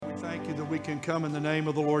Thank you that we can come in the name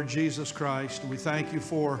of the Lord Jesus Christ. We thank you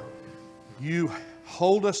for you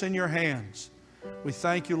hold us in your hands. We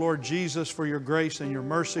thank you, Lord Jesus, for your grace and your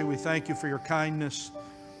mercy. We thank you for your kindness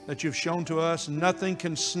that you've shown to us. Nothing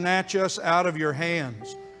can snatch us out of your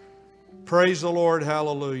hands. Praise the Lord.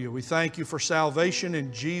 Hallelujah. We thank you for salvation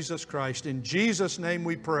in Jesus Christ. In Jesus' name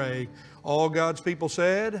we pray. All God's people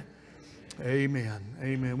said, amen.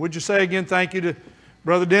 Amen. Would you say again thank you to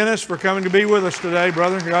Brother Dennis for coming to be with us today,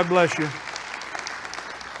 brother. God bless you.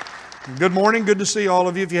 Good morning. Good to see all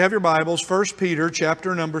of you. If you have your Bibles, 1 Peter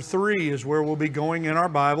chapter number 3 is where we'll be going in our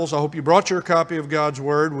Bibles. I hope you brought your copy of God's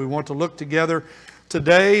Word. We want to look together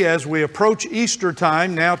today as we approach Easter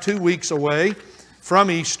time, now 2 weeks away from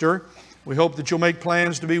Easter. We hope that you'll make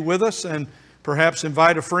plans to be with us and perhaps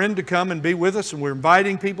invite a friend to come and be with us. And we're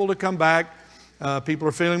inviting people to come back. People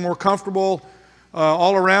are feeling more comfortable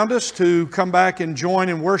all around us to come back and join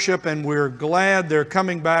in worship, and we're glad they're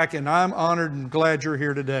coming back, and I'm honored and glad you're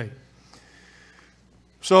here today.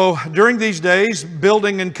 So during these days,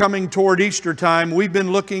 building and coming toward Easter time, we've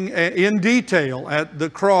been looking in detail at the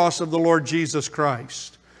cross of the Lord Jesus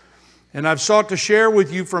Christ. And I've sought to share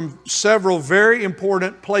with you from several very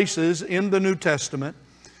important places in the New Testament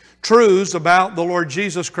truths about the Lord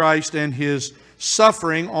Jesus Christ and His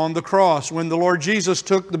suffering on the cross. When the Lord Jesus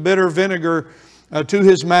took the bitter vinegar to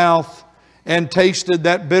His mouth and tasted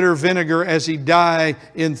that bitter vinegar as He died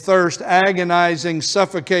in thirst, agonizing,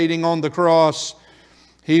 suffocating on the cross,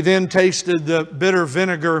 He then tasted the bitter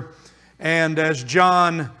vinegar, and as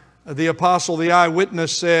John the apostle, the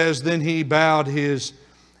eyewitness, says, then He bowed His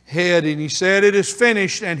head and He said, "It is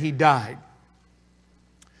finished," and He died.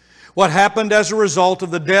 What happened as a result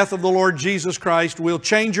of the death of the Lord Jesus Christ will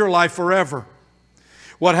change your life forever.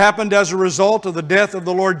 What happened as a result of the death of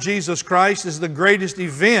the Lord Jesus Christ is the greatest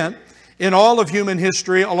event in all of human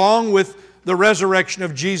history, along with the resurrection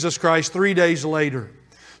of Jesus Christ 3 days later.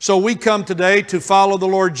 So we come today to follow the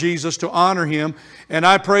Lord Jesus, to honor Him, and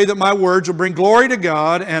I pray that my words will bring glory to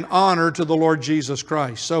God and honor to the Lord Jesus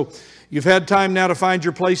Christ. So you've had time now to find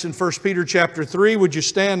your place in 1 Peter chapter 3. Would you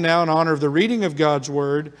stand now in honor of the reading of God's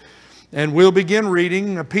Word? And we'll begin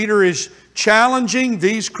reading. Peter is challenging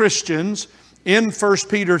these Christians in 1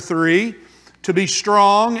 Peter 3 to be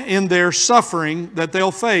strong in their suffering that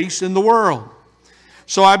they'll face in the world.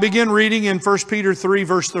 So I begin reading in 1 Peter 3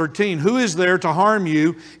 verse 13. Who is there to harm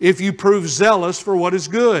you if you prove zealous for what is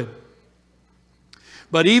good?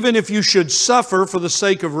 But even if you should suffer for the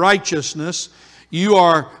sake of righteousness, you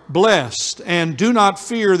are blessed, and do not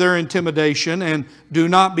fear their intimidation, and do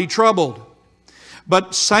not be troubled.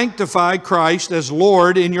 But sanctify Christ as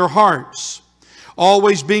Lord in your hearts,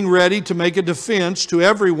 always being ready to make a defense to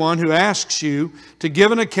everyone who asks you to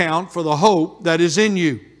give an account for the hope that is in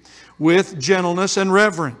you, with gentleness and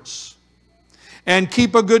reverence. And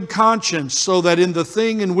keep a good conscience, so that in the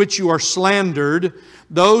thing in which you are slandered,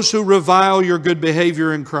 those who revile your good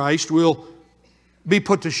behavior in Christ will be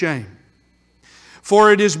put to shame.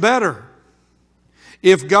 For it is better,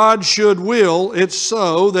 if God should will it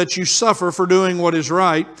so, that you suffer for doing what is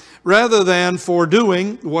right, rather than for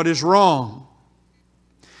doing what is wrong.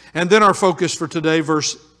 And then our focus for today,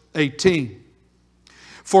 verse 18.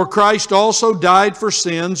 For Christ also died for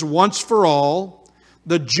sins once for all,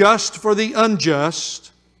 the just for the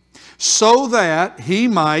unjust, so that He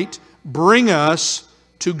might bring us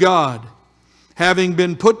to God, having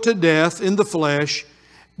been put to death in the flesh,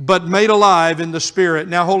 but made alive in the Spirit.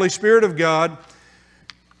 Now, Holy Spirit of God,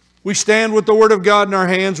 we stand with the Word of God in our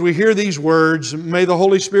hands. We hear these words. May the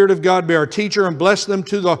Holy Spirit of God be our teacher and bless them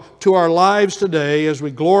to our lives today as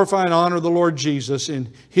we glorify and honor the Lord Jesus.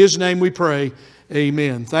 In His name we pray.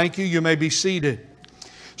 Amen. Thank you. You may be seated.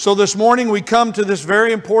 So this morning we come to this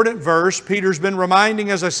very important verse. Peter's been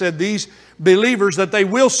reminding, as I said, these believers that they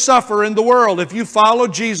will suffer in the world. If you follow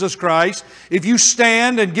Jesus Christ, if you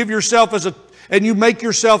stand and give yourself and you make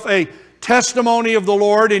yourself a testimony of the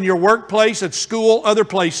Lord in your workplace, at school, other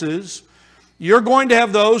places, you're going to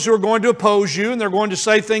have those who are going to oppose you, and they're going to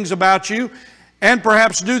say things about you and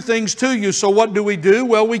perhaps do things to you. So what do?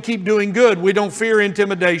 Well, we keep doing good. We don't fear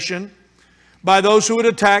intimidation by those who would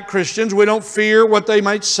attack Christians. We don't fear what they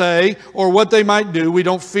might say or what they might do. We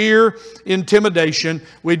don't fear intimidation.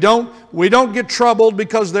 We don't get troubled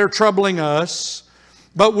because they're troubling us.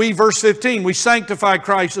 But verse 15, we sanctify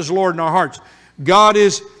Christ as Lord in our hearts. God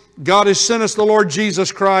has sent us the Lord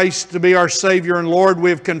Jesus Christ to be our Savior and Lord. We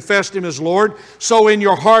have confessed Him as Lord. So in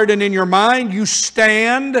your heart and in your mind, you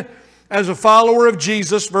stand as a follower of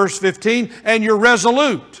Jesus, verse 15, and you're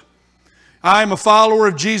resolute. I am a follower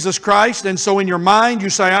of Jesus Christ, and so in your mind you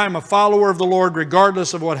say, I am a follower of the Lord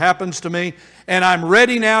regardless of what happens to me. And I'm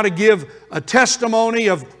ready now to give a testimony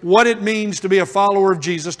of what it means to be a follower of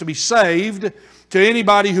Jesus, to be saved, to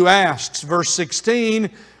anybody who asks. Verse 16,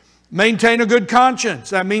 maintain a good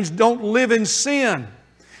conscience. That means don't live in sin.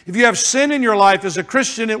 If you have sin in your life as a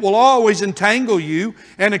Christian, it will always entangle you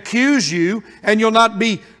and accuse you, and you'll not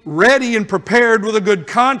be ready and prepared with a good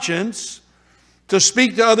conscience to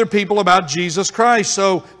speak to other people about Jesus Christ.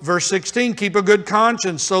 So, verse 16, keep a good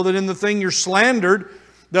conscience so that in the thing you're slandered,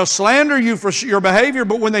 they'll slander you for your behavior,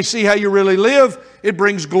 but when they see how you really live, it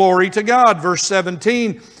brings glory to God. Verse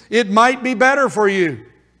 17, it might be better for you.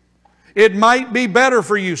 It might be better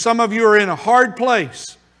for you. Some of you are in a hard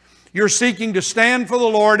place. You're seeking to stand for the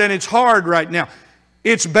Lord, and it's hard right now.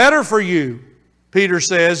 It's better for you, Peter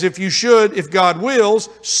says, if you should, if God wills,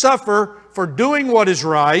 suffer for doing what is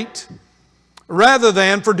right rather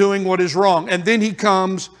than for doing what is wrong. And then he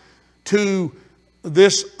comes to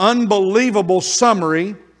this unbelievable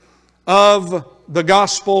summary of the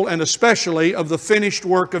gospel and especially of the finished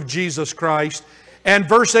work of Jesus Christ. And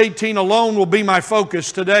verse 18 alone will be my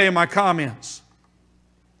focus today in my comments.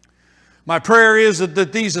 My prayer is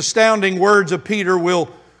that these astounding words of Peter will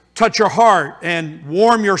touch your heart and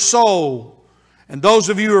warm your soul. And those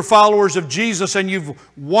of you who are followers of Jesus and you've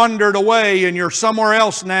wandered away and you're somewhere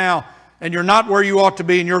else now and you're not where you ought to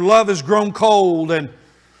be and your love has grown cold and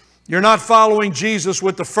you're not following Jesus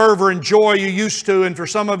with the fervor and joy you used to, and for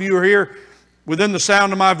some of you who are here within the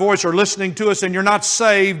sound of my voice or listening to us and you're not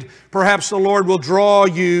saved, perhaps the Lord will draw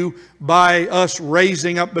you by us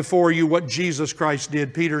raising up before you what Jesus Christ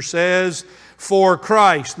did. Peter says, for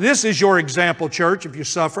Christ. This is your example, church, if you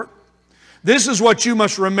suffer. This is what you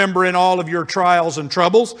must remember in all of your trials and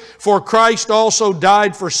troubles. For Christ also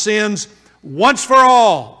died for sins once for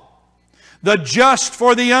all, the just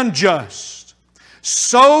for the unjust,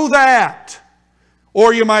 so that,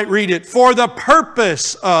 or you might read it, for the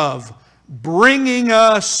purpose of bringing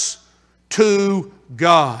us to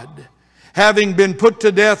God, having been put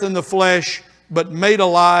to death in the flesh, but made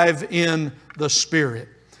alive in the Spirit.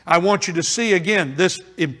 I want you to see again this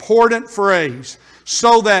important phrase,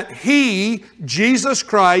 so that He, Jesus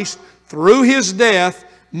Christ, through His death,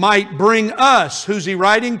 might bring us. Who's He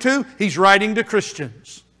writing to? He's writing to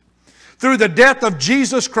Christians. Through the death of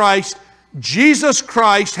Jesus Christ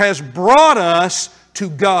has brought us to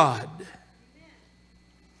God.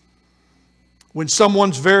 When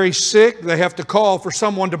someone's very sick, they have to call for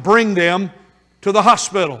someone to bring them to the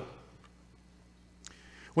hospital.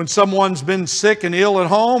 When someone's been sick and ill at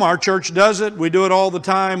home, our church does it. We do it all the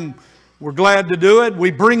time. We're glad to do it.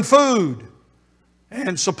 We bring food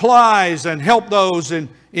and supplies and help those in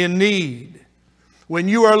need. When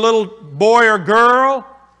you are a little boy or girl,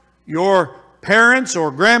 your parents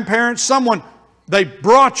or grandparents, someone, they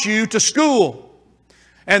brought you to school.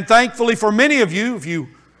 And thankfully for many of you, if you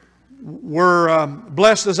were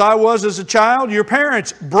blessed as I was as a child, your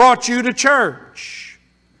parents brought you to church.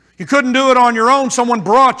 You couldn't do it on your own. Someone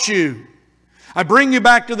brought you. I bring you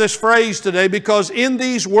back to this phrase today because in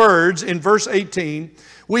these words, in verse 18,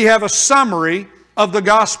 we have a summary of the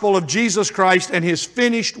gospel of Jesus Christ and His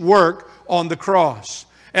finished work on the cross.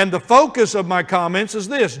 And the focus of my comments is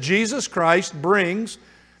this: Jesus Christ brings,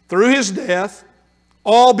 through His death,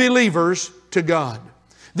 all believers to God.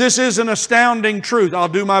 This is an astounding truth. I'll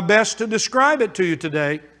do my best to describe it to you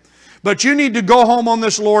today. But you need to go home on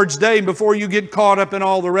this Lord's Day, and before you get caught up in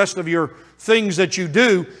all the rest of your things that you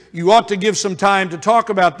do, you ought to give some time to talk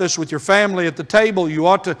about this with your family at the table. You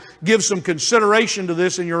ought to give some consideration to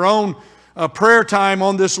this in your own prayer time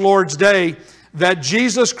on this Lord's Day, that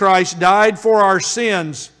Jesus Christ died for our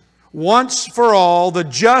sins once for all, the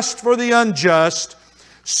just for the unjust,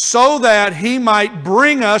 so that He might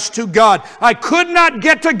bring us to God. I could not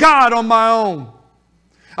get to God on my own.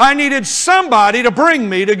 I needed somebody to bring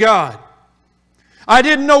me to God. I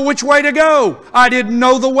didn't know which way to go. I didn't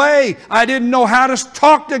know the way. I didn't know how to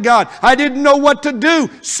talk to God. I didn't know what to do.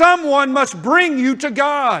 Someone must bring you to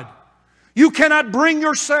God. You cannot bring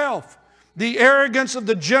yourself. The arrogance of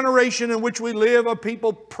the generation in which we live, of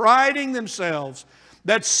people priding themselves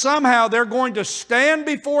that somehow they're going to stand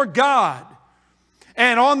before God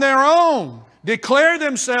and on their own declare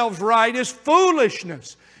themselves right, is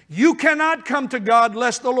foolishness. You cannot come to God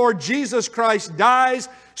lest the Lord Jesus Christ dies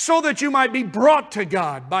so that you might be brought to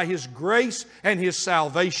God by His grace and His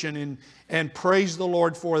salvation. And praise the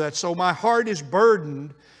Lord for that. So my heart is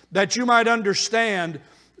burdened that you might understand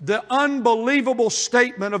the unbelievable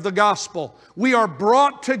statement of the gospel. We are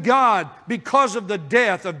brought to God because of the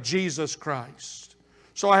death of Jesus Christ.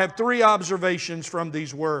 So I have three observations from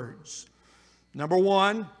these words. Number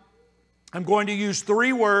one, I'm going to use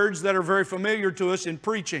three words that are very familiar to us in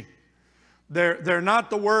preaching. They're not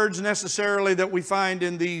the words necessarily that we find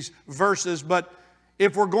in these verses, but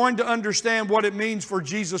if we're going to understand what it means for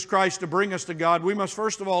Jesus Christ to bring us to God, we must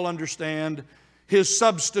first of all understand His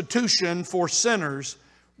substitution for sinners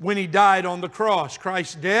when He died on the cross.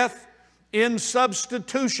 Christ's death in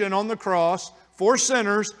substitution on the cross for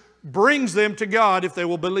sinners brings them to God if they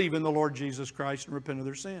will believe in the Lord Jesus Christ and repent of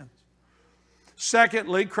their sins.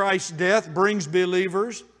 Secondly, Christ's death brings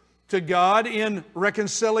believers to God in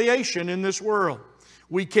reconciliation in this world.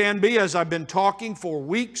 We can be, as I've been talking for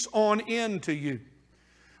weeks on end to you,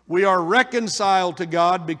 we are reconciled to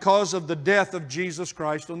God because of the death of Jesus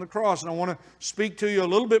Christ on the cross. And I want to speak to you a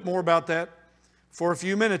little bit more about that for a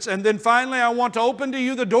few minutes. And then finally, I want to open to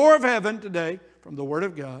you the door of heaven today from the Word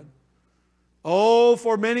of God. Oh,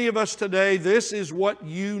 for many of us today, this is what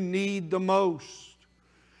you need the most.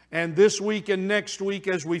 And this week and next week,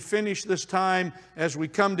 as we finish this time, as we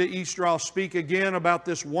come to Easter, I'll speak again about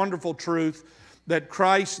this wonderful truth that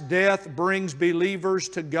Christ's death brings believers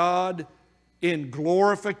to God in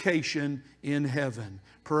glorification in heaven.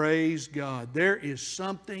 Praise God. There is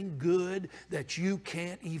something good that you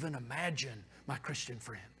can't even imagine, my Christian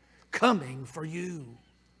friend, coming for you.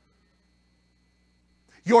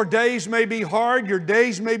 Your days may be hard. Your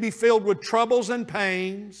days may be filled with troubles and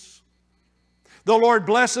pains. The Lord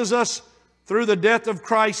blesses us through the death of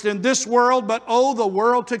Christ in this world, but oh, the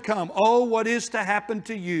world to come. Oh, what is to happen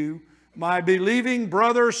to you, my believing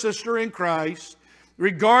brother or sister in Christ,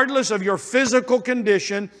 regardless of your physical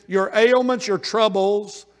condition, your ailments, your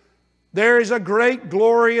troubles. There is a great,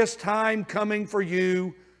 glorious time coming for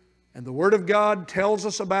you, and the Word of God tells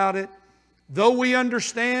us about it. Though we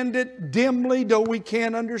understand it dimly, though we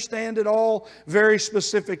can't understand it all very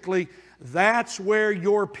specifically, that's where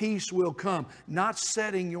your peace will come. Not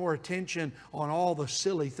setting your attention on all the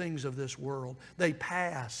silly things of this world. They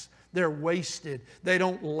pass. They're wasted. They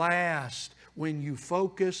don't last. When you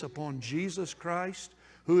focus upon Jesus Christ,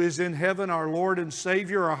 who is in heaven, our Lord and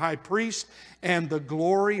Savior, our High Priest, and the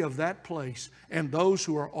glory of that place, and those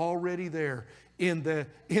who are already there in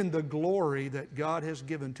the glory that God has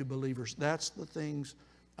given to believers. That's the things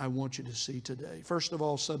I want you to see today. First of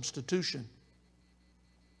all, substitution.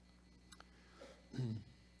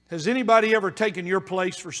 Has anybody ever taken your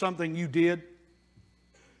place for something you did?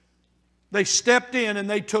 They stepped in and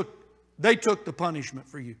they took the punishment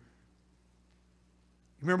for you.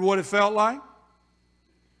 Remember what it felt like?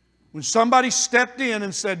 When somebody stepped in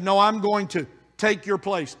and said, "No, I'm going to take your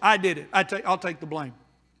place. I did it. I'll take the blame."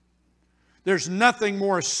 There's nothing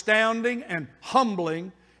more astounding and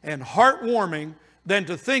humbling and heartwarming than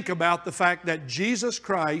to think about the fact that Jesus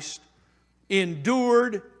Christ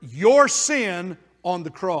endured your sin on the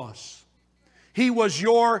cross. He was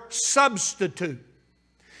your substitute.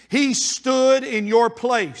 He stood in your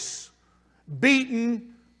place,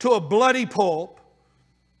 beaten to a bloody pulp,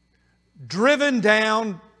 driven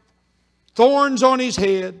down, thorns on His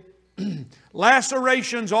head,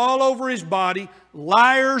 lacerations all over His body,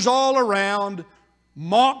 liars all around,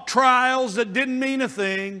 mock trials that didn't mean a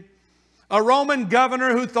thing, a Roman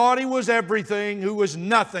governor who thought he was everything, who was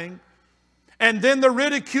nothing, and then the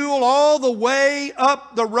ridicule all the way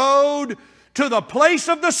up the road to the place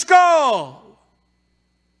of the skull.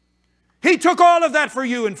 He took all of that for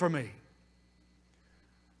you and for me.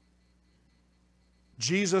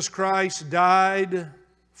 Jesus Christ died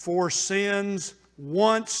for sins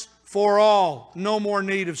once for all. No more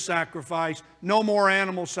need of sacrifice. No more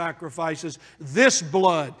animal sacrifices. This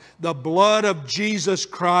blood, the blood of Jesus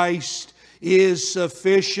Christ, is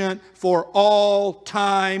sufficient for all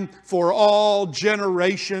time, for all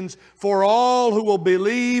generations, for all who will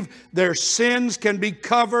believe their sins can be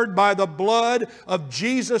covered by the blood of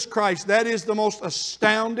Jesus Christ. That is the most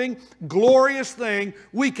astounding, glorious thing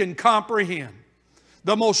we can comprehend.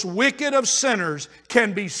 The most wicked of sinners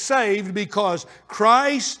can be saved because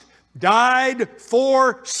Christ died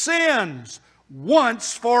for sins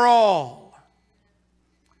once for all.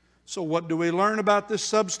 So what do we learn about this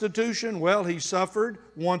substitution? Well, He suffered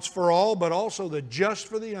once for all, but also the just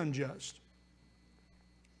for the unjust.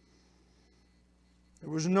 There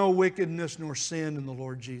was no wickedness nor sin in the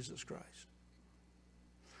Lord Jesus Christ.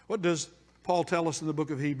 What does Paul tell us in the book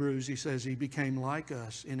of Hebrews? He says He became like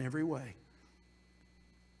us in every way.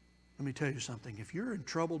 Let me tell you something. If you're in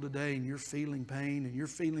trouble today and you're feeling pain and you're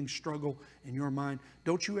feeling struggle in your mind,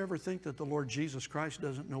 don't you ever think that the Lord Jesus Christ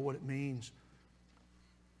doesn't know what it means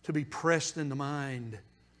to be pressed in the mind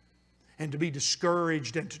and to be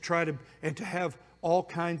discouraged and to have all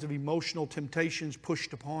kinds of emotional temptations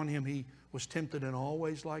pushed upon Him. He was tempted in all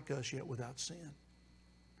ways like us, yet without sin.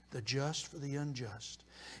 the just for the unjust.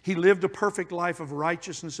 He lived a perfect life of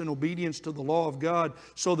righteousness and obedience to the law of God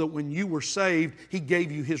so that when you were saved, He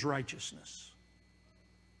gave you His righteousness.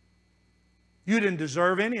 You didn't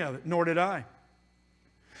deserve any of it, nor did I.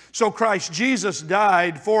 So Christ Jesus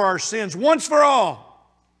died for our sins once for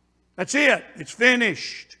all. That's it. It's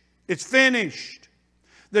finished. It's finished.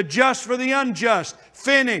 The just for the unjust,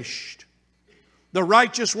 finished. The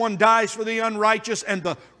righteous one dies for the unrighteous, and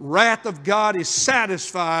the wrath of God is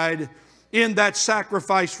satisfied in that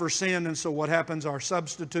sacrifice for sin. And so what happens? Our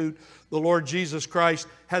substitute, the Lord Jesus Christ,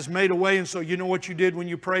 has made a way. And so you know what you did when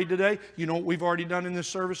you prayed today? You know what we've already done in this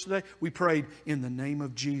service today? We prayed in the name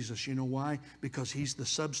of Jesus. You know why? Because He's the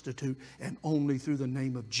substitute, and only through the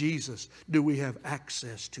name of Jesus do we have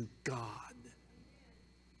access to God.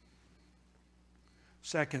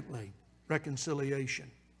 Secondly,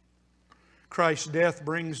 reconciliation. Christ's death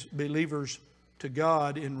brings believers to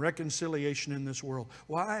God in reconciliation in this world.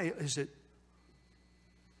 Why is it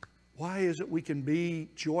we can be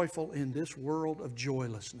joyful in this world of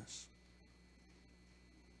joylessness?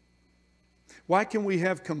 Why can we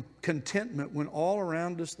have contentment when all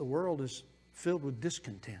around us the world is filled with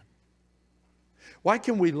discontent? Why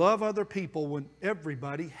can we love other people when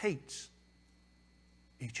everybody hates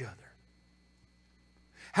each other?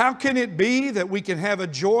 How can it be that we can have a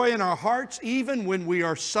joy in our hearts even when we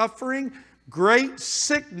are suffering great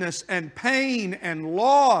sickness and pain and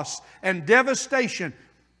loss and devastation?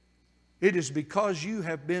 It is because you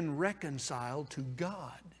have been reconciled to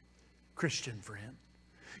God, Christian friend.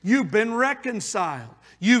 You've been reconciled.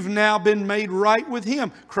 You've now been made right with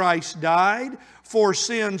Him. Christ died for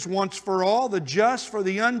sins once for all, the just for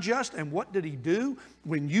the unjust. And what did He do?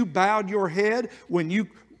 When you bowed your head, when you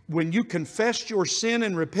confessed your sin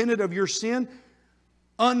and repented of your sin,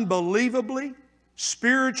 unbelievably,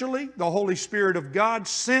 spiritually, the Holy Spirit of God,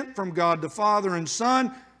 sent from God the Father and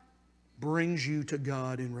Son, brings you to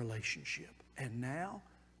God in relationship. And now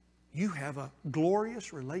you have a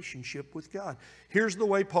glorious relationship with God. Here's the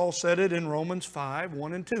way Paul said it in Romans 5,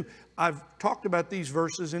 1 and 2. I've talked about these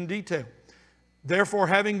verses in detail. Therefore,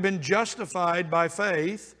 having been justified by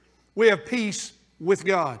faith, we have peace with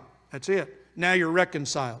God. That's it. Now you're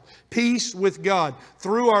reconciled. Peace with God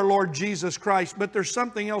through our Lord Jesus Christ. But there's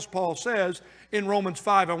something else Paul says in Romans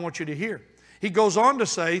 5 I want you to hear. He goes on to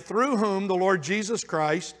say, through whom, the Lord Jesus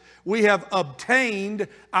Christ, we have obtained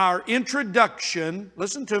our introduction,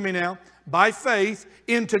 listen to me now, by faith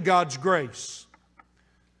into God's grace.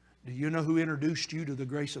 Do you know who introduced you to the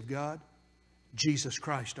grace of God? Jesus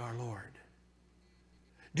Christ our Lord.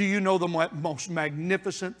 Do you know the most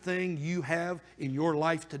magnificent thing you have in your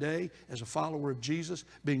life today as a follower of Jesus,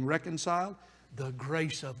 being reconciled? The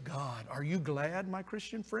grace of God. Are you glad, my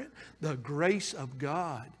Christian friend? The grace of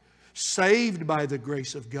God. Saved by the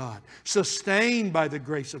grace of God. Sustained by the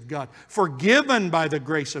grace of God. Forgiven by the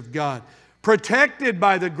grace of God. Protected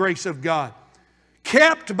by the grace of God.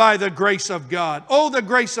 Kept by the grace of God. Oh, the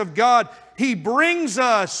grace of God. He brings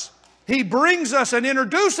us and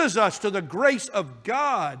introduces us to the grace of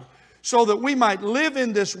God so that we might live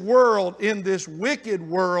in this world, in this wicked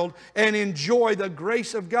world, and enjoy the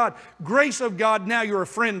grace of God. Grace of God, now you're a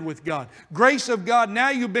friend with God. Grace of God, now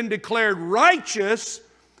you've been declared righteous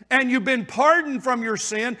and you've been pardoned from your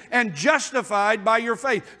sin and justified by your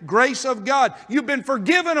faith. Grace of God, you've been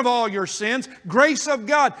forgiven of all your sins. Grace of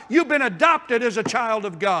God, you've been adopted as a child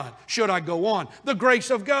of God. Should I go on? The grace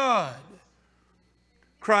of God.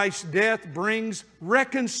 Christ's death brings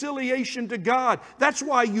reconciliation to God. That's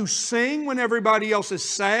why you sing when everybody else is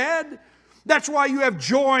sad. That's why you have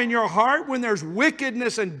joy in your heart when there's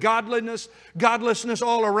wickedness and godlessness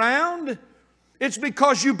all around. It's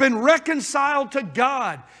because you've been reconciled to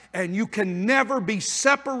God and you can never be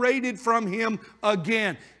separated from Him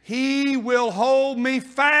again. He will hold me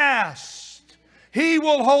fast. He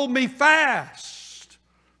will hold me fast.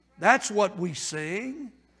 That's what we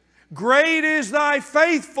sing. Great is thy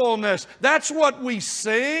faithfulness. That's what we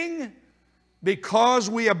sing because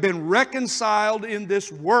we have been reconciled in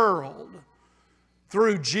this world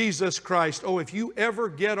through Jesus Christ. Oh, if you ever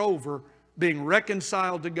get over being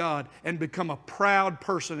reconciled to God and become a proud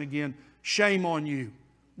person again, shame on you.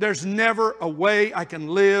 There's never a way I can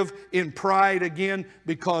live in pride again,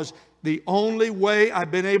 because the only way I've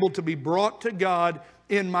been able to be brought to God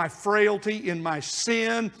in my frailty, in my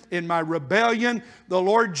sin, in my rebellion, the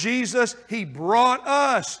Lord Jesus, He brought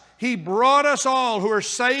us. He brought us all who are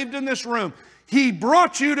saved in this room. He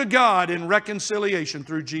brought you to God in reconciliation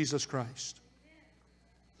through Jesus Christ.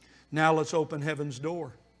 Now let's open heaven's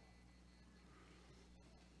door.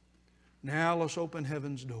 Now let's open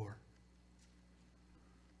heaven's door.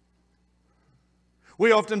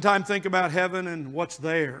 We oftentimes think about heaven and what's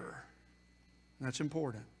there. That's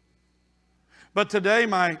important. But today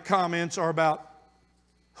my comments are about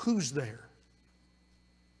who's there.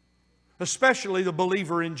 Especially the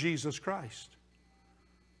believer in Jesus Christ.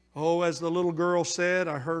 Oh, as the little girl said,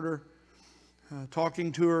 I heard her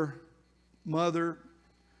talking to her mother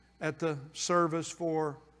at the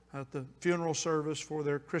funeral service for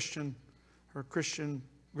her Christian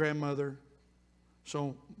grandmother.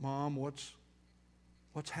 So, Mom, what's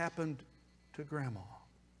happened to Grandma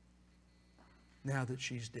now that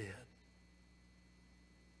she's dead?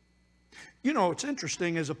 You know, it's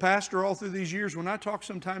interesting as a pastor all through these years, when I talk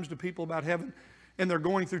sometimes to people about heaven and they're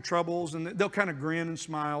going through troubles, and they'll kind of grin and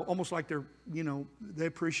smile, almost like they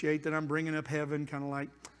appreciate that I'm bringing up heaven, kind of like,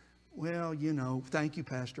 well, thank you,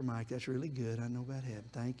 Pastor Mike. That's really good. I know about heaven.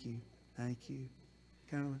 Thank you. Thank you.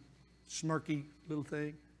 Kind of a smirky little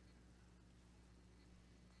thing.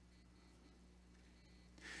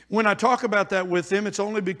 When I talk about that with them, it's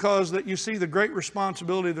only because that you see the great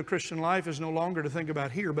responsibility of the Christian life is no longer to think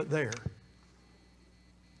about here, but there.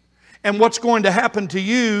 And what's going to happen to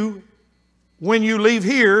you when you leave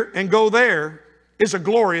here and go there is a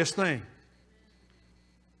glorious thing.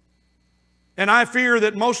 And I fear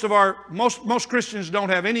that most Christians don't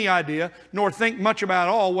have any idea, nor think much about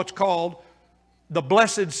all what's called the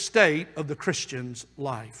blessed state of the Christian's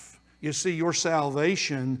life. You see, your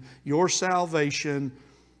salvation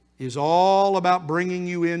is all about bringing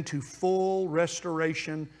you into full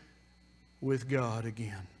restoration with God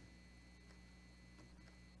again.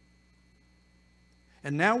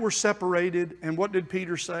 And now we're separated. And what did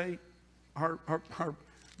Peter say? Our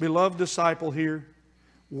beloved disciple here.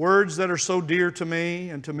 Words that are so dear to me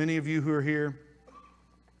and to many of you who are here.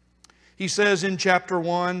 He says in chapter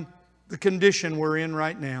 1, the condition we're in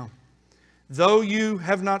right now. Though you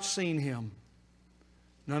have not seen Him.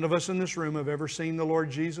 None of us in this room have ever seen the Lord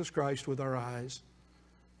Jesus Christ with our eyes.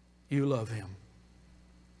 You love Him.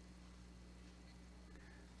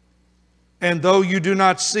 And though you do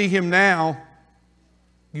not see Him now,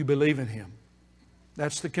 you believe in Him.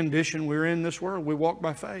 That's the condition we're in this world. We walk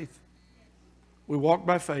by faith. We walk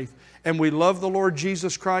by faith. And we love the Lord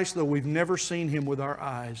Jesus Christ, though we've never seen Him with our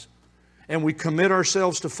eyes. And we commit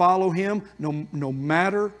ourselves to follow Him no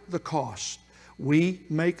matter the cost. We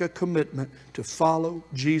make a commitment to follow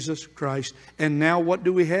Jesus Christ. And now what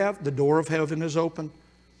do we have? The door of heaven is open.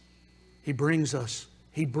 He brings us.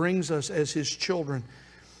 He brings us as His children.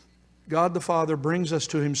 God the Father brings us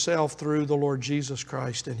to Himself through the Lord Jesus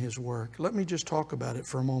Christ and His work. Let me just talk about it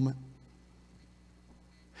for a moment.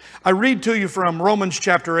 I read to you from Romans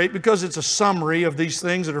chapter 8 because it's a summary of these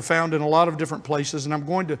things that are found in a lot of different places. And I'm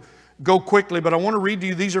going to go quickly, but I want to read to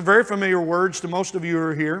you. These are very familiar words to most of you who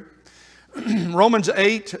are here. Romans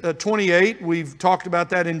 8:28, we've talked about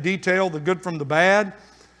that in detail, the good from the bad.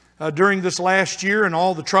 During this last year and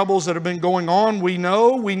all the troubles that have been going on, we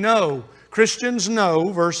know, Christians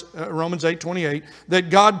know, Romans 8:28, that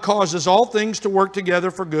God causes all things to work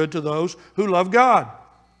together for good to those who love God.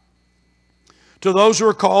 To those who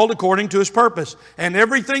are called according to His purpose. And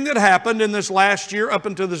everything that happened in this last year up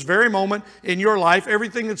until this very moment in your life,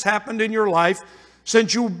 everything that's happened in your life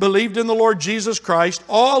since you believed in the Lord Jesus Christ,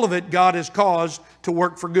 all of it God has caused to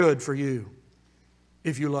work for good for you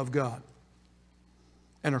if you love God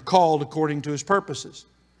and are called according to His purposes.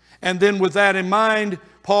 And then with that in mind,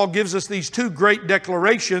 Paul gives us these two great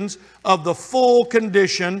declarations of the full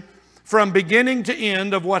condition from beginning to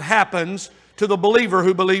end of what happens to the believer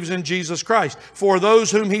who believes in Jesus Christ. For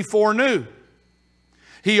those whom He foreknew,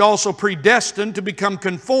 He also predestined to become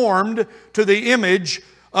conformed to the image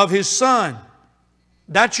of His Son.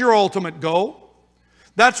 That's your ultimate goal.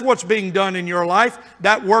 That's what's being done in your life.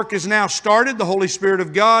 That work is now started. The Holy Spirit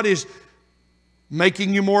of God is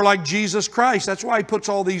making you more like Jesus Christ. That's why He puts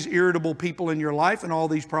all these irritable people in your life and all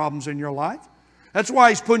these problems in your life. That's why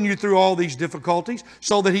He's putting you through all these difficulties,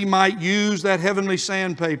 so that He might use that heavenly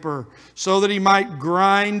sandpaper, so that He might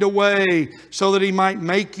grind away, so that He might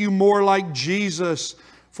make you more like Jesus,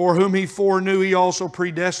 for whom He foreknew He also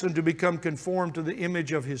predestined to become conformed to the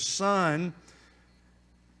image of His Son.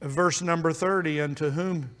 Verse number 30, and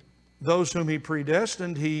to those whom He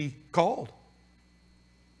predestined, He called.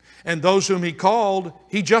 And those whom He called,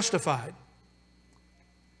 He justified.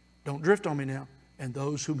 Don't drift on me now. And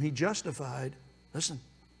those whom He justified, listen,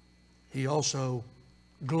 He also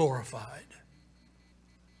glorified.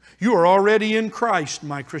 You are already in Christ,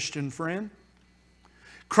 my Christian friend.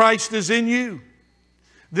 Christ is in you.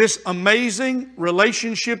 This amazing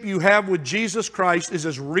relationship you have with Jesus Christ is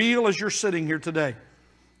as real as you're sitting here today.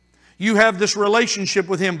 You have this relationship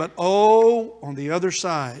with Him, but on the other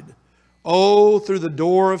side, through the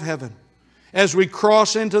door of heaven, as we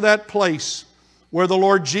cross into that place where the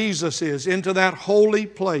Lord Jesus is, into that holy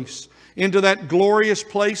place, into that glorious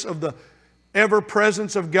place of the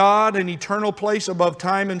ever-presence of God, an eternal place above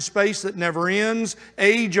time and space that never ends,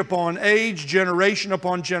 age upon age, generation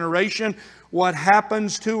upon generation. What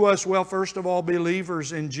happens to us? Well, first of all,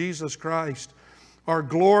 believers in Jesus Christ are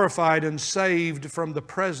glorified and saved from the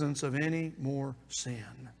presence of any more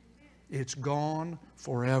sin. It's gone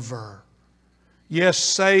forever. Yes,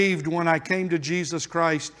 saved when I came to Jesus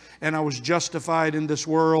Christ and I was justified in this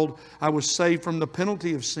world. I was saved from the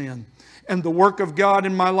penalty of sin. And the work of God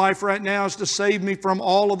in my life right now is to save me from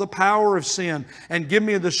all of the power of sin and give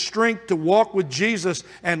me the strength to walk with Jesus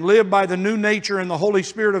and live by the new nature and the Holy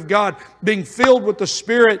Spirit of God, being filled with the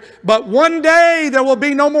Spirit. But one day there will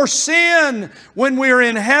be no more sin when we are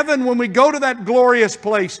in heaven, when we go to that glorious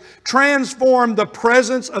place. Transformed, the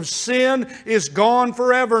presence of sin is gone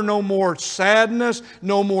forever. No more sadness,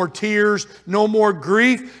 no more tears, no more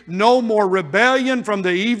grief, no more rebellion from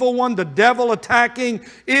the evil one, the devil attacking.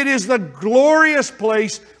 It is the glorious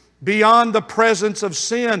place beyond the presence of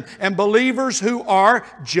sin. And believers who are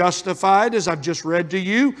justified, as I've just read to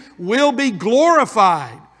you, will be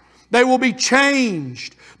glorified. They will be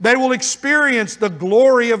changed. They will experience the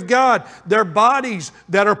glory of God. Their bodies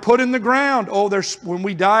that are put in the ground. When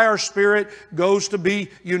we die, our spirit goes to be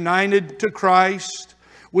united to Christ.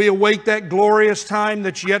 We await that glorious time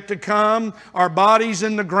that's yet to come. Our bodies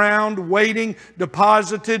in the ground, waiting,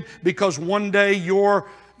 deposited, because one day your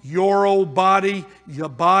old body, the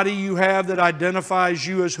body you have that identifies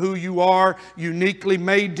you as who you are, uniquely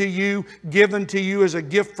made to you, given to you as a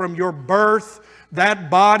gift from your birth, that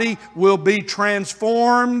body will be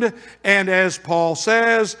transformed. And as Paul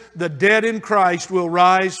says, the dead in Christ will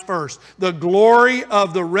rise first. The glory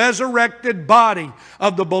of the resurrected body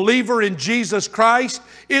of the believer in Jesus Christ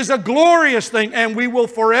is a glorious thing. And we will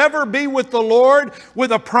forever be with the Lord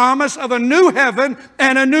with a promise of a new heaven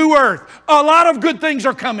and a new earth. A lot of good things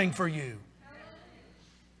are coming for you.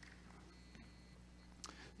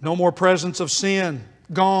 No more presence of sin.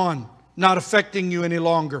 Gone. Not affecting you any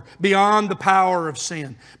longer. Beyond the power of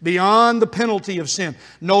sin. Beyond the penalty of sin.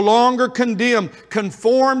 No longer condemned.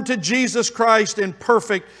 Conformed to Jesus Christ in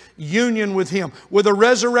perfect union with Him. With a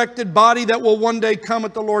resurrected body that will one day come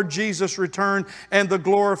at the Lord Jesus' return and the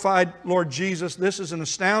glorified Lord Jesus. This is an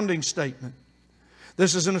astounding statement.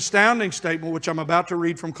 This is an astounding statement which I'm about to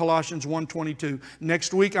read from Colossians 1:22.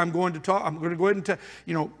 Next week I'm going to go ahead and tell,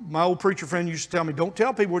 my old preacher friend used to tell me, don't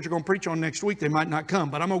tell people what you're going to preach on next week. They might not come,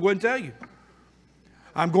 but I'm going to go ahead and tell you.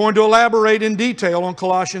 I'm going to elaborate in detail on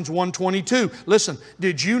Colossians 1:22. Listen,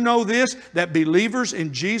 did you know this? That believers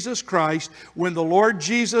in Jesus Christ, when the Lord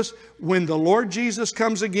Jesus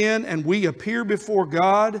comes again and we appear before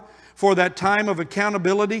God for that time of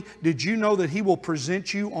accountability, did you know that He will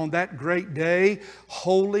present you on that great day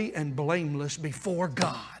holy and blameless before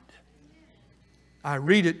God? I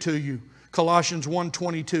read it to you. Colossians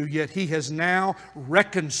 1:22, yet He has now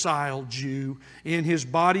reconciled you in His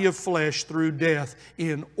body of flesh through death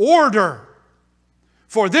in order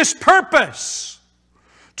for this purpose,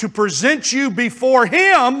 to present you before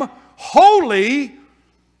Him holy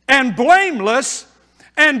and blameless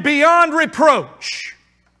and beyond reproach.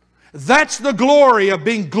 That's the glory of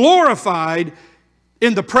being glorified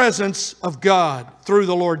in the presence of God through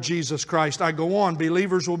the Lord Jesus Christ. I go on,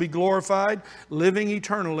 believers will be glorified, living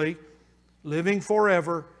eternally, living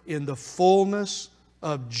forever in the fullness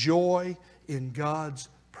of joy in God's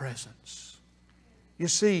presence. You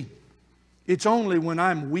see, it's only when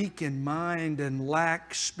I'm weak in mind and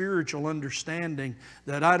lack spiritual understanding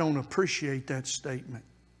that I don't appreciate that statement.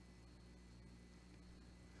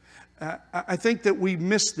 I think that we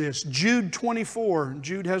miss this. Jude 24,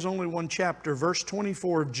 Jude has only one chapter. Verse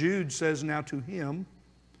 24 of Jude says, now to Him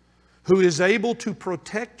who is able to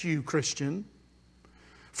protect you, Christian,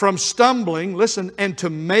 from stumbling, listen, and to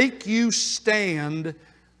make you stand,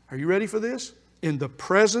 are you ready for this? In the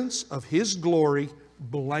presence of His glory,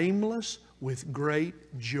 blameless with great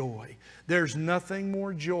joy. There's nothing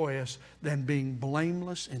more joyous than being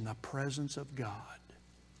blameless in the presence of God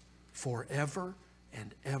forever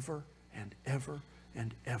and ever and ever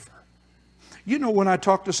and ever. You know, when I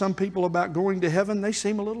talk to some people about going to heaven, they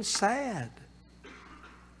seem a little sad.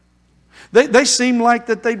 They seem like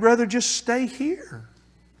that they'd rather just stay here.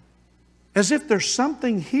 As if there's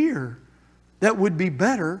something here that would be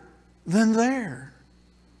better than there.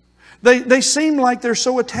 They seem like they're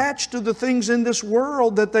so attached to the things in this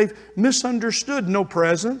world that they've misunderstood no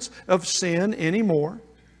presence of sin anymore.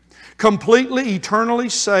 Completely, eternally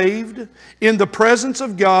saved in the presence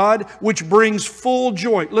of God, which brings full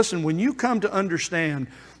joy. Listen, when you come to understand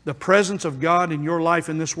the presence of God in your life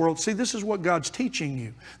in this world. See, this is what God's teaching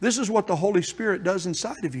you. This is what the Holy Spirit does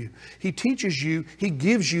inside of you. He teaches you, He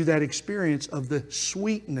gives you that experience of the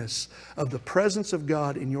sweetness of the presence of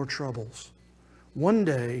God in your troubles. One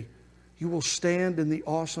day, you will stand in the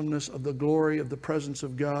awesomeness of the glory of the presence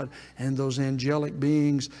of God, and those angelic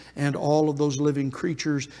beings and all of those living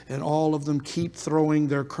creatures, and all of them keep throwing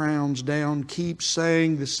their crowns down, keep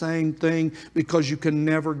saying the same thing, because you can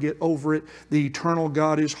never get over it. The eternal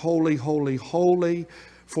God is holy, holy, holy,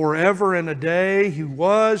 forever and a day. Who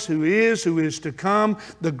was, who is to come,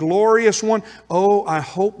 the glorious one. Oh, I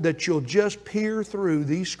hope that you'll just peer through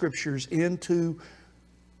these scriptures into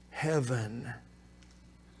heaven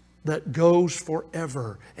that goes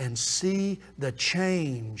forever, and see the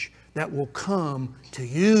change that will come to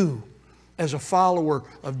you as a follower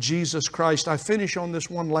of Jesus Christ. I finish on this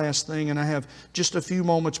one last thing, and I have just a few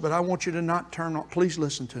moments, but I want you to not turn off. Please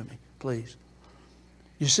listen to me, please.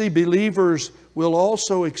 You see, believers will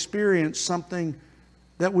also experience something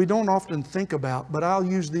that we don't often think about, but I'll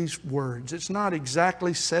use these words. It's not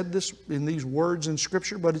exactly said this in these words in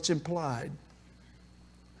Scripture, but it's implied.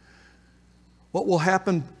 What will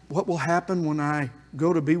happen when I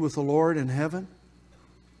go to be with the Lord in heaven?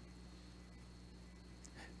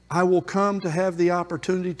 I will come to have the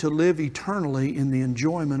opportunity to live eternally in the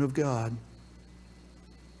enjoyment of God.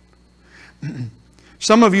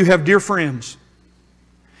 Some of you have dear friends,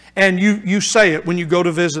 and you say it when you go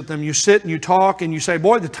to visit them. You sit and you talk and you say,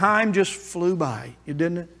 boy, the time just flew by,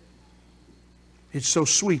 didn't it? It's so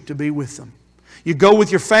sweet to be with them. You go with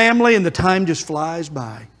your family and the time just flies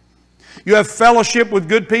by. You have fellowship with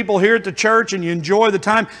good people here at the church and you enjoy the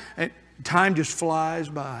time. Time just flies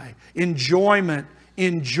by. Enjoyment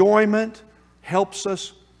helps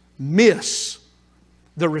us miss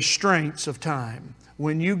the restraints of time.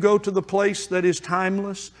 When you go to the place that is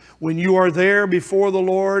timeless, when you are there before the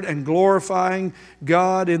Lord and glorifying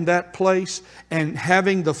God in that place and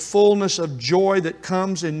having the fullness of joy that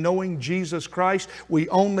comes in knowing Jesus Christ, we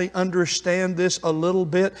only understand this a little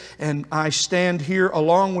bit. And I stand here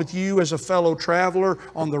along with you as a fellow traveler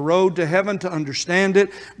on the road to heaven to understand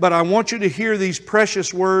it. But I want you to hear these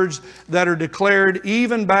precious words that are declared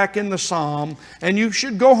even back in the Psalm. And you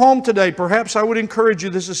should go home today. Perhaps I would encourage you,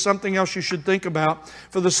 this is something else you should think about.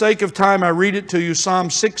 For the sake of time, I read it to you. Psalm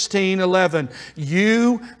 16:11.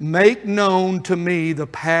 You make known to me the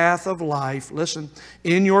path of life. Listen,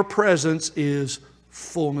 in your presence is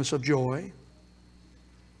fullness of joy.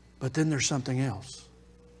 But then there's something else.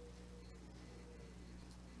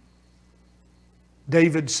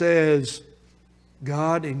 David says,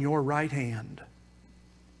 God, in your right hand,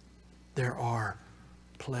 there are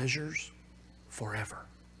pleasures forever.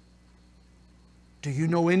 Do you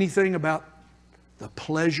know anything about the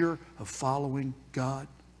pleasure of following God?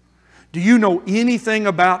 Do you know anything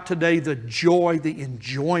about today the joy, the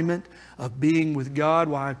enjoyment of being with God?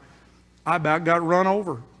 Why, I about got run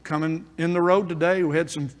over coming in the road today. We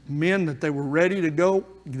had some men that they were ready to go.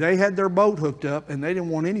 They had their boat hooked up and they didn't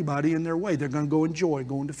want anybody in their way. They're going to go enjoy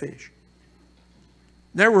going to fish.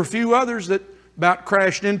 There were a few others that about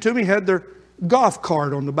crashed into me, had their golf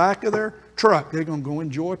cart on the back of their truck. They're going to go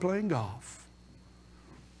enjoy playing golf.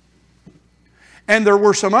 And there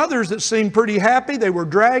were some others that seemed pretty happy. They were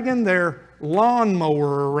dragging their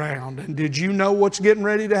lawnmower around. And did you know what's getting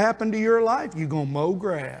ready to happen to your life? You're going to mow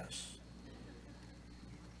grass.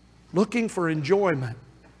 Looking for enjoyment.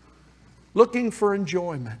 Looking for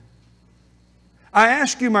enjoyment. I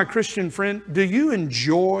ask you, my Christian friend, do you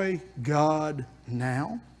enjoy God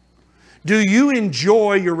now? Do you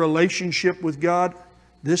enjoy your relationship with God?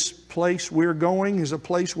 This place we're going is a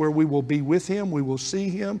place where we will be with Him. We will see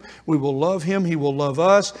Him. We will love Him. He will love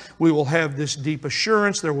us. We will have this deep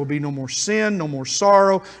assurance. There will be no more sin, no more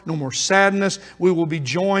sorrow, no more sadness. We will be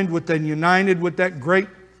joined with and united with that great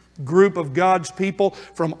group of God's people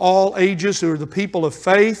from all ages who are the people of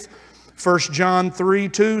faith. 1 John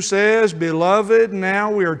 3:2 says, Beloved,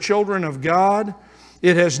 now we are children of God.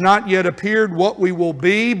 It has not yet appeared what we will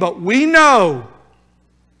be, but we know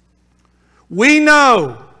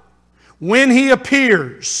when He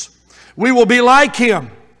appears, we will be like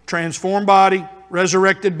Him, transformed body,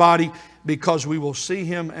 resurrected body, because we will see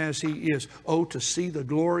Him as He is. Oh, to see the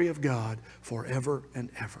glory of God forever and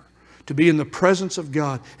ever. To be in the presence of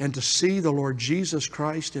God and to see the Lord Jesus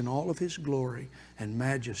Christ in all of His glory and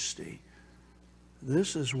majesty.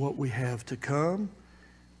 This is what we have to come.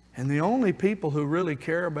 And the only people who really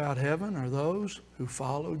care about heaven are those who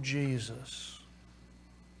follow Jesus.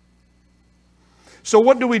 So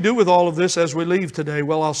what do we do with all of this as we leave today?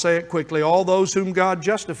 Well, I'll say it quickly. All those whom God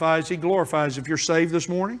justifies, He glorifies. If you're saved this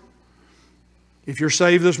morning,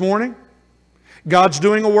 God's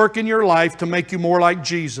doing a work in your life to make you more like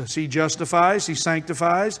Jesus. He justifies, He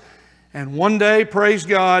sanctifies, and one day, praise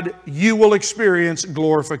God, you will experience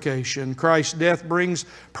glorification. Christ's death brings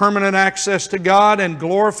permanent access to God, and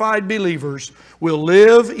glorified believers will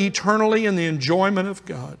live eternally in the enjoyment of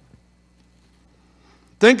God.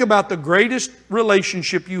 Think about the greatest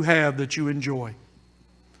relationship you have that you enjoy.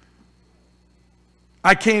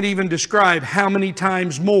 I can't even describe how many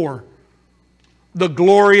times more the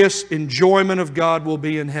glorious enjoyment of God will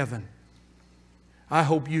be in heaven. I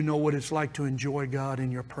hope you know what it's like to enjoy God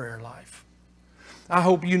in your prayer life. I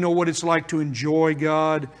hope you know what it's like to enjoy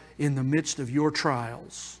God in the midst of your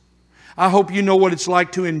trials. I hope you know what it's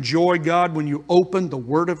like to enjoy God when you open the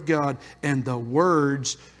Word of God and the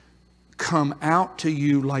words come out to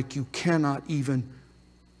you like you cannot even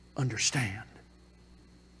understand.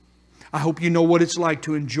 I hope you know what it's like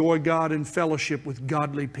to enjoy God in fellowship with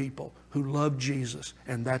godly people who love Jesus,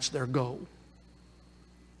 and that's their goal.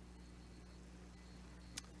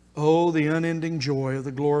 Oh, the unending joy of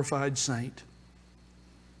the glorified saint.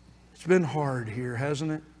 It's been hard here,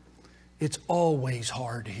 hasn't it? It's always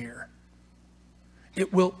hard here.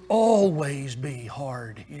 It will always be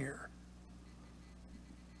hard here.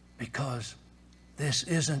 Because this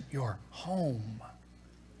isn't your home.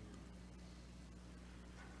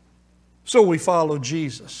 So we follow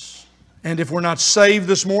Jesus. And if we're not saved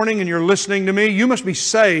this morning and you're listening to me, you must be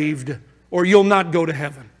saved or you'll not go to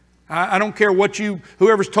heaven. I don't care what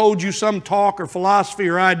whoever's told you some talk or philosophy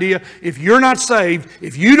or idea. If you're not saved,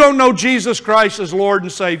 if you don't know Jesus Christ as Lord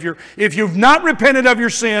and Savior, if you've not repented of your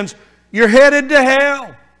sins, you're headed to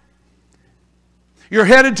hell. You're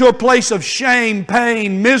headed to a place of shame,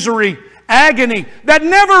 pain, misery, agony that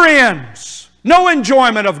never ends. No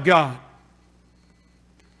enjoyment of God.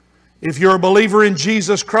 If you're a believer in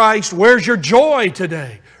Jesus Christ, where's your joy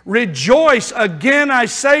today? Rejoice. Again, I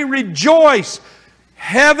say rejoice.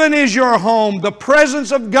 Heaven is your home. The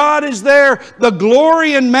presence of God is there. The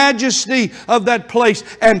glory and majesty of that place.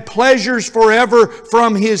 And pleasures forever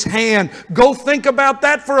from His hand. Go think about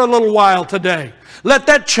that for a little while today. Let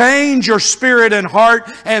that change your spirit and heart.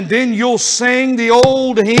 And then you'll sing the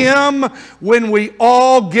old hymn, when we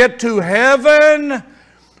all get to heaven.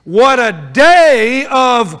 What a day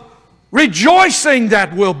of rejoicing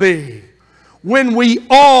that will be. When we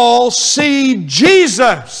all see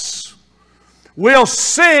Jesus. We'll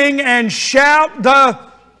sing and shout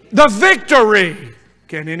the victory.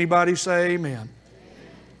 Can anybody say amen?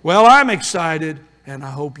 Well, I'm excited, and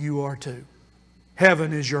I hope you are too.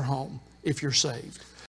 Heaven is your home if you're saved.